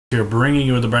Here, bringing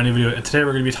you with a brand new video, and today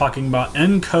we're going to be talking about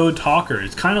Encode Talker.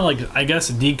 It's kind of like, I guess,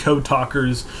 Decode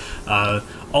Talker's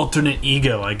alternate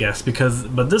ego, I guess,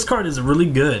 but this card is really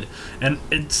good, and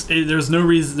there's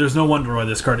no wonder why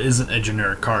this card isn't a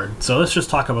generic card. So let's just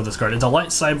talk about this card. It's a light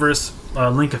Cyberus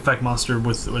link effect monster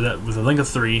with a link of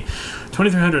 3,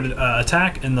 2300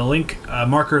 attack, and the link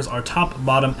markers are top,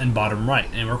 bottom, and bottom right,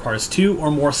 and it requires 2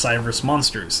 or more Cyberus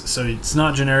monsters. So it's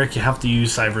not generic. You have to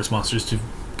use Cyberus monsters to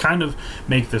kind of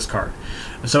make this card.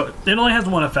 So it only has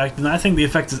one effect, and I think the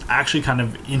effect is actually kind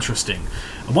of interesting.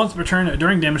 Once per turn,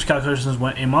 during damage calculations,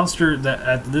 when a monster that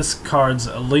at this card's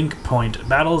link point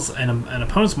battles an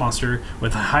opponent's monster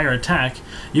with a higher attack,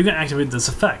 you can activate this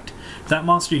effect. That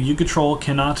monster you control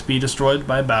cannot be destroyed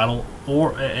by battle,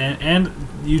 and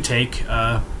you take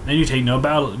no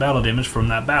battle damage from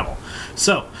that battle.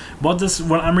 So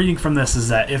what I'm reading from this is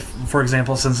that if, for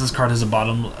example, since this card has a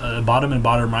bottom and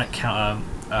bottom right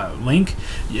link,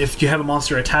 if you have a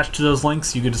monster attached to those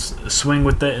links, you could just swing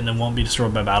with it and it won't be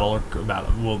destroyed by battle, or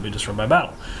won't be destroyed by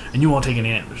battle, and you won't take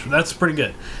any damage. That's pretty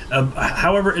good.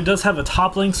 However, it does have a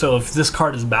top link, so if this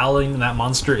card is battling that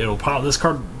monster, this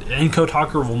card, Encode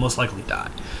Talker, will most likely die.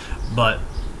 But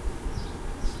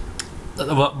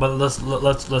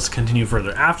let's continue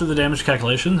further. After the damage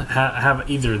calculation, have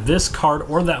either this card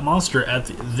or that monster at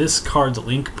this card's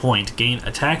link point gain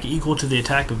attack equal to the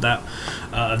attack of that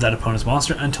opponent's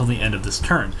monster until the end of this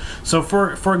turn. So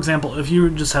for example, if you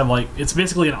just have, like, it's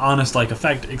basically an honest like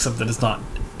effect, except that it's not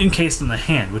encased in the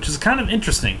hand, which is kind of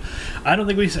interesting. I don't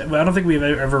think we've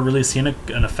ever really seen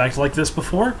an effect like this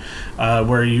before,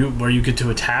 where you get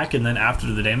to attack, and then after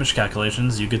the damage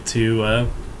calculations, you get to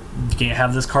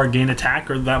have this card gain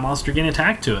attack, or that monster gain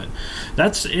attack to it.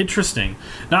 That's interesting.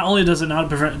 Not only does it not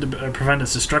prevent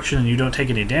its destruction and you don't take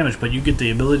any damage, but you get the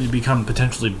ability to become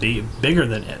potentially bigger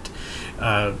than it.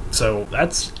 So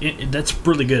that's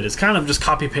really good. It's kind of just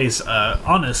copy paste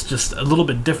honest, just a little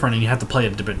bit different, and you have to play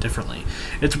it a bit differently.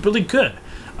 It's really good.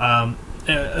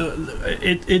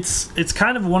 It's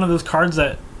kind of one of those cards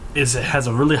that it has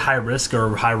a really high risk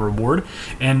or high reward,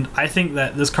 and I think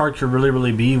that this card could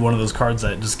really be one of those cards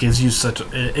that just gives you such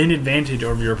an advantage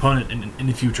over your opponent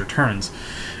in future turns.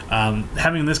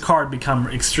 Having this card become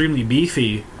extremely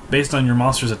beefy based on your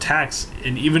monster's attacks,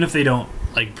 and even if they don't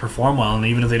perform well, and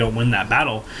even if they don't win that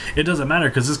battle, it doesn't matter,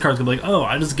 because this card's gonna be like, oh,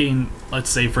 I just gain, let's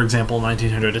say for example,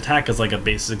 1900 attack as like a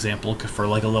base example for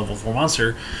like a level 4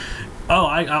 monster. Oh,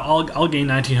 I'll gain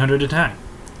 1900 attack.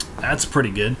 That's pretty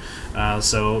good.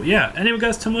 So yeah, anyway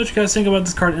guys, tell me what you guys think about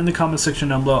this card in the comment section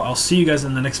down below. I'll see you guys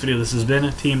in the next video. This has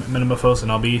been Team Minimafos,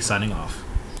 and I'll be signing off.